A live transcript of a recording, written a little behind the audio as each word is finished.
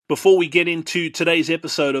Before we get into today's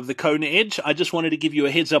episode of the Kona Edge, I just wanted to give you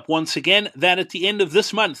a heads up once again that at the end of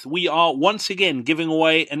this month, we are once again giving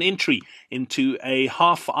away an entry into a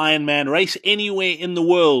half Ironman race anywhere in the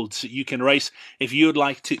world. You can race if you would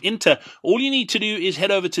like to enter. All you need to do is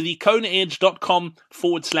head over to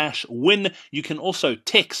thekonaedge.com/win. You can also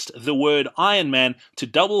text the word Ironman to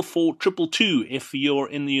 44222 if you're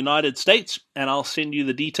in the United States, and I'll send you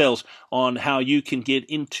the details on how you can get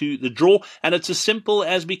into the draw. And it's as simple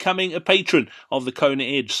as becoming a patron of the Kona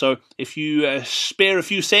Edge. So if you spare a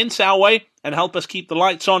few cents our way and help us keep the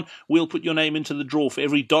lights on, we'll put your name into the draw. For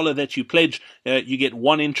every $1 that you pledge, you get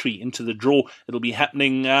one entry into the draw. It'll be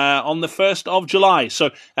happening on the 1st of July. So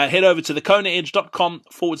head over to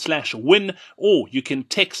thekonaedge.com/win, or you can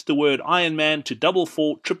text the word Ironman to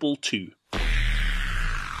 44222.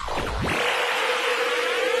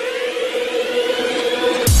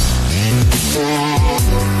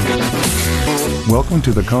 Welcome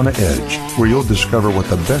to the Kona Edge, where you'll discover what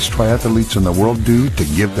the best triathletes in the world do to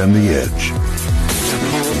give them the edge.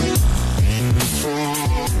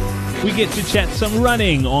 We get to chat some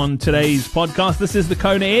running on today's podcast. This is the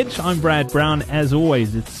Kona Edge. I'm Brad Brown. As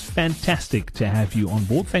always, it's fantastic to have you on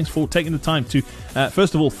board. Thanks for taking the time to,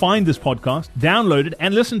 first of all, find this podcast, download it,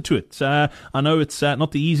 and listen to it. I know it's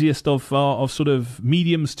not the easiest of sort of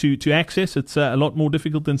mediums to access. It's a lot more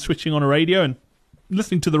difficult than switching on a radio and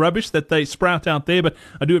listening to the rubbish that they sprout out there, but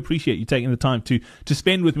I do appreciate you taking the time to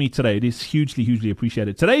spend with me today. It is hugely, hugely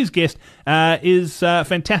appreciated. Today's guest is a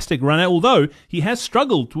fantastic runner, although he has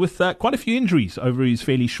struggled with quite a few injuries over his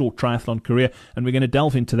fairly short triathlon career, and we're going to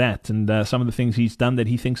delve into that and some of the things he's done that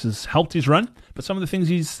he thinks has helped his run, but some of the things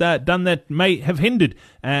he's done that may have hindered,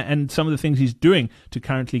 and some of the things he's doing to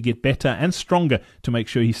currently get better and stronger to make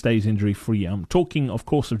sure he stays injury-free. I'm talking, of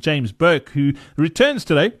course, of James Burke, who returns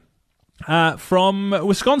today from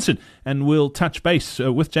Wisconsin, and we'll touch base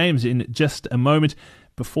with James in just a moment.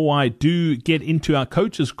 Before I do get into our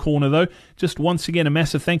Coach's Corner, though, just once again, a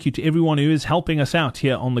massive thank you to everyone who is helping us out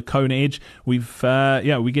here on the Kona Edge. We're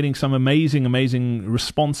getting some amazing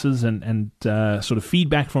responses and sort of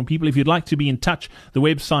feedback from people. If you'd like to be in touch, the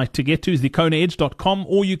website to get to is thekonaedge.com,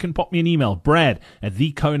 or you can pop me an email,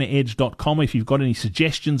 brad@thekonaedge.com, if you've got any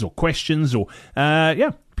suggestions or questions or,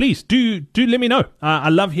 please do let me know. I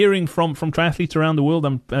love hearing from triathletes around the world.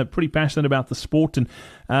 I'm pretty passionate about the sport, and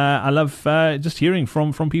I love just hearing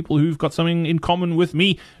from people who've got something in common with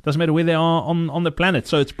me. Doesn't matter where they are on the planet.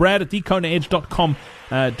 So it's brad@thekonaedge.com.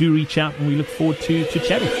 Do reach out, and we look forward to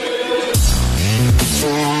chatting.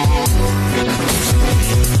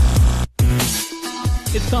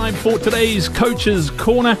 It's time for today's Coach's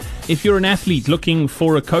Corner. If you're an athlete looking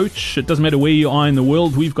for a coach, it doesn't matter where you are in the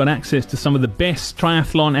world, we've got access to some of the best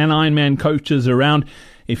triathlon and Ironman coaches around.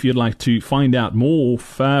 If you'd like to find out more,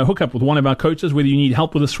 hook up with one of our coaches, whether you need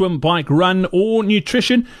help with a swim, bike, run, or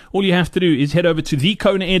nutrition, all you have to do is head over to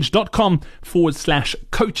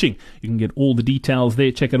thekonaedge.com/coaching. You can get all the details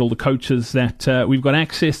there, check out all the coaches that we've got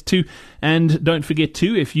access to. And don't forget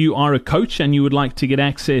to, if you are a coach and you would like to get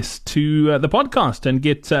access to the podcast and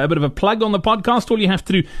get a bit of a plug on the podcast, all you have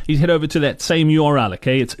to do is head over to that same URL,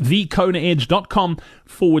 okay? It's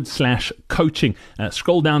thekonaedge.com/coaching.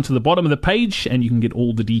 Scroll down to the bottom of the page and you can get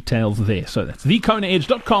all the details there. So that's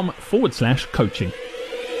thekonaedge.com/coaching.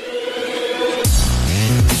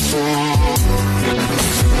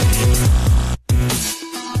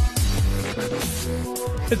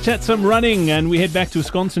 Let's chat some running, and we head back to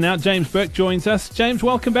Wisconsin now. James Burke joins us. James,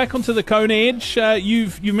 welcome back onto the Kona Edge.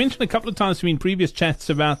 You've mentioned a couple of times to me in previous chats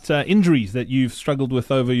about injuries that you've struggled with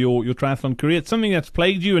over your triathlon career. It's something that's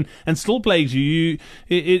plagued you and still plagues you.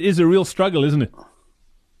 It is a real struggle, isn't it?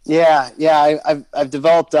 Yeah. I've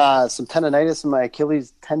developed some tendonitis in my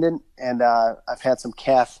Achilles tendon, and I've had some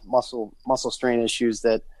calf muscle strain issues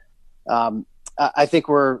that I think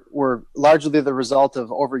were largely the result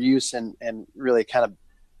of overuse and really kind of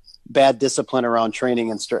bad discipline around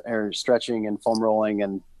training and stretching and foam rolling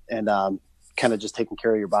and kind of just taking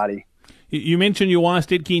care of your body. You mentioned your wife's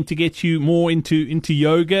dead keen to get you more into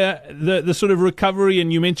yoga, the sort of recovery,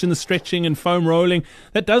 and you mentioned the stretching and foam rolling.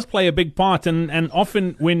 That does play a big part, and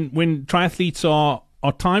often when triathletes are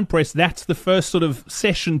time pressed, that's the first sort of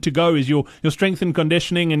session to go, is your strength and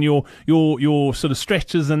conditioning and your sort of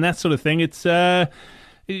stretches and that sort of thing. It's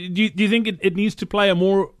do you think it needs to play a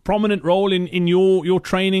more prominent role in your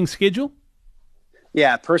training schedule?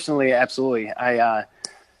 Yeah, personally, absolutely. I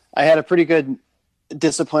had a pretty good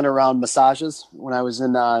discipline around massages when I was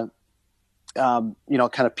in kind of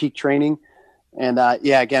peak training, and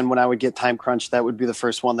again, when I would get time crunched, that would be the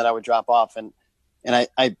first one that I would drop off. And I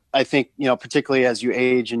think, particularly as you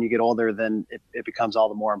age and you get older, then it becomes all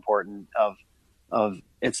the more important of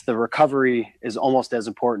it's the recovery is almost as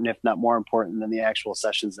important, if not more important, than the actual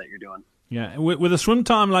sessions that you're doing. Yeah, with a swim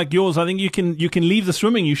time like yours, I think you can leave the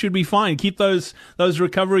swimming. You should be fine. Keep those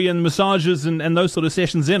recovery and massages and those sort of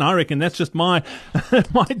sessions in. I reckon that's just my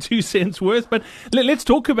my 2 cents worth. But let's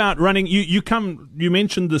talk about running. You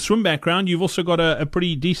mentioned the swim background. You've also got a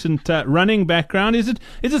pretty decent running background. Is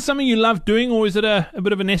it something you love doing, or is it a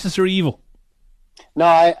bit of a necessary evil? No,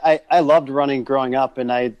 I loved running growing up, and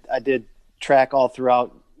I did track all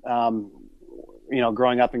throughout.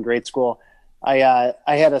 Growing up in grade school. I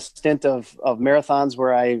had a stint of marathons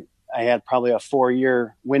where I had probably a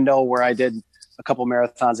 4-year window where I did a couple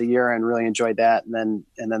marathons a year and really enjoyed that. And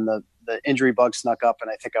then the injury bug snuck up,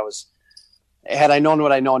 and I think had I known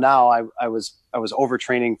what I know now, I was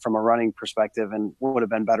overtraining from a running perspective and would have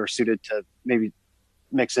been better suited to maybe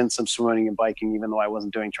mix in some swimming and biking, even though I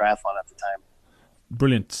wasn't doing triathlon at the time.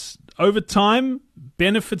 Brilliant. Over time,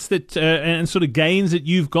 benefits that and sort of gains that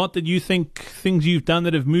you've got, that you think things you've done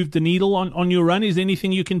that have moved the needle on your run, is there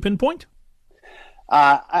anything you can pinpoint?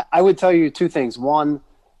 I would tell you 2 things. One,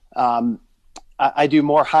 I do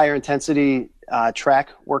more higher intensity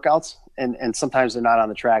track workouts, and sometimes they're not on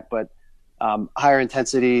the track, but higher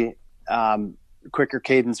intensity, quicker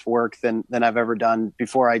cadence work than I've ever done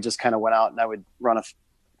before. I just kind of went out and I would run a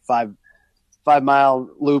 5-mile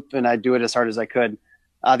loop, and I'd do it as hard as I could.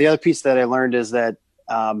 The other piece that I learned is that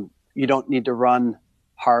you don't need to run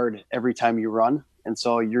hard every time you run. And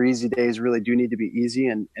so your easy days really do need to be easy.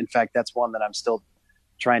 And in fact, that's one that I'm still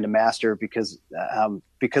trying to master because I'm,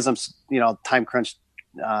 time crunched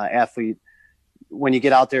athlete. When you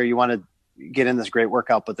get out there, you want to get in this great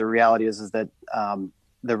workout, but the reality is that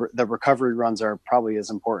the recovery runs are probably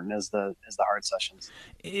as important as the hard sessions.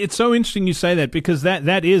 It's so interesting you say that, because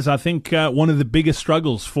that is, I think, one of the biggest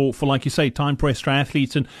struggles for like you say, time pressed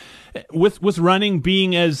triathletes. And with running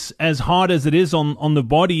being as hard as it is on the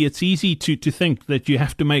body, it's easy to think that you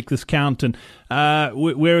have to make this count. And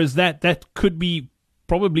whereas that could be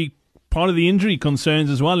probably part of the injury concerns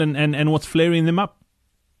as well, and what's flaring them up.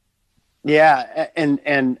 Yeah,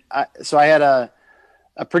 so I had a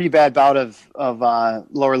pretty bad bout of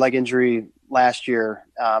lower leg injury last year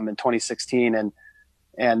in 2016,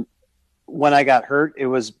 and when I got hurt, it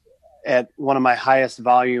was at one of my highest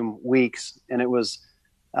volume weeks, and it was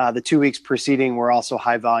the 2 weeks preceding were also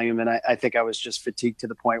high volume, and I think I was just fatigued to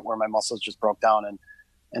the point where my muscles just broke down,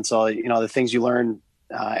 and so the things you learn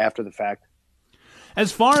after the fact.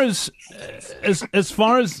 As far as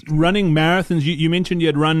running marathons, you mentioned you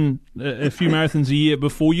had run a few marathons a year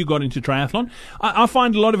before you got into triathlon. I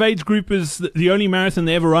find a lot of age groupers, the only marathon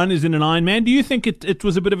they ever run is in an Ironman. Do you think it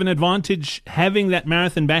was a bit of an advantage having that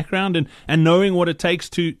marathon background and knowing what it takes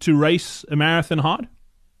to race a marathon hard?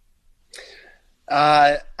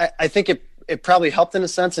 I think it probably helped in a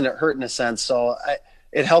sense, and it hurt in a sense. So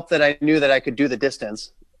it helped that I knew that I could do the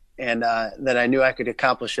distance, and that I knew I could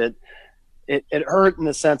accomplish it. It hurt in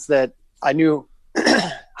the sense that I knew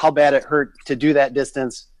how bad it hurt to do that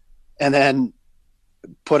distance and then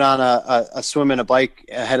put on a swim and a bike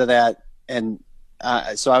ahead of that. And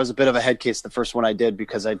so I was a bit of a head case the first one I did,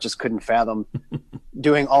 because I just couldn't fathom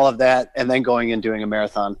doing all of that and then going and doing a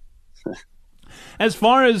marathon. As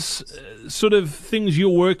far as sort of things you're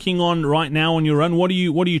working on right now on your run, what are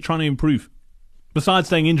you trying to improve besides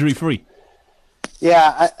staying injury free?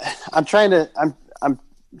 Yeah, I'm trying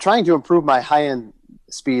to improve my high end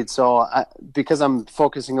speed. So because I'm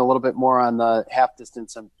focusing a little bit more on the half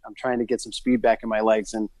distance, I'm trying to get some speed back in my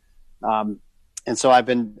legs. And so I've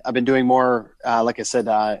been doing more, like I said,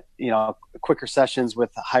 quicker sessions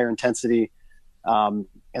with higher intensity,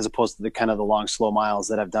 as opposed to the long, slow miles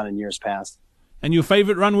that I've done in years past. And your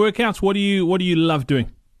favorite run workouts? What do you love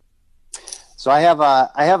doing? So I have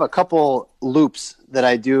a couple loops that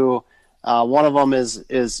I do. One of them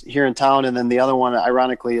is here in town, and then the other one,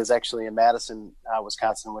 ironically, is actually in Madison,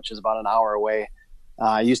 Wisconsin, which is about an hour away.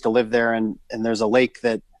 I used to live there, and there's a lake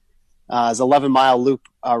that is 11-mile loop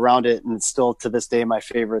around it, and it's still to this day my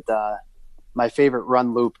favorite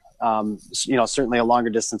run loop. Certainly a longer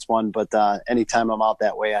distance one, but anytime I'm out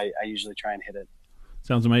that way, I usually try and hit it.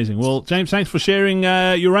 Sounds amazing. Well, James, thanks for sharing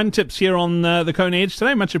your run tips here on the Kona Edge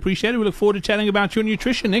today. Much appreciated. We look forward to chatting about your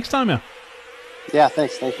nutrition next time out. Yeah,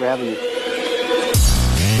 thanks. Thanks for having me.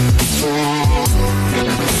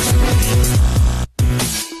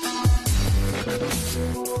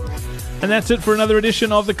 And that's it for another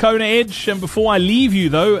edition of the Kona Edge. And before I leave you,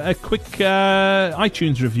 though, a quick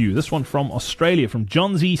iTunes review. This one from Australia, from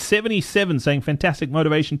John Z77, saying fantastic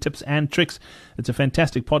motivation, tips and tricks. It's a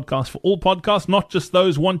fantastic podcast for all podcasts, not just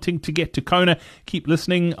those wanting to get to Kona. Keep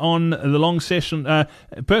listening on the long session.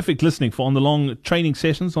 Perfect listening for on the long training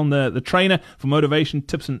sessions on the trainer for motivation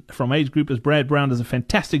tips and from age groupers. Brad Brown does a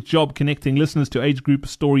fantastic job connecting listeners to age group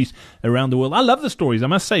stories around the world. I love the stories, I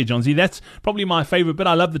must say, John Z. That's probably my favorite bit.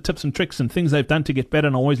 I love the tips and tricks and things they've done to get better,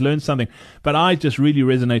 and I always learn something. But I just really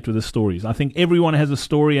resonate with the stories. I think everyone has a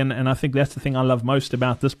story, and I think that's the thing I love most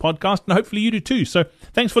about this podcast, and hopefully you do too. So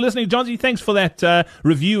thanks for listening, John Z. Thanks for that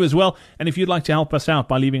review as well. And if you'd like to help us out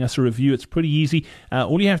by leaving us a review, it's pretty easy.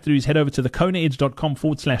 All you have to do is head over to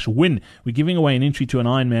thekonaedge.com/win. We're giving away an entry to an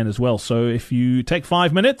Ironman as well. So if you take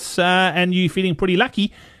 5 minutes and you're feeling pretty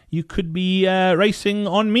lucky, you could be racing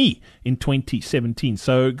on me in 2017.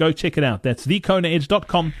 So go check it out. That's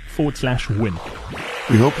thekonaedge.com/win.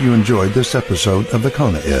 We hope you enjoyed this episode of the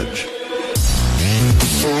Kona Edge.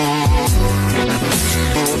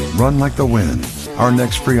 Run like the wind. Our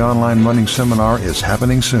next free online running seminar is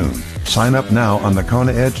happening soon. Sign up now on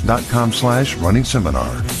thekonaedge.com/running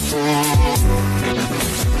seminar.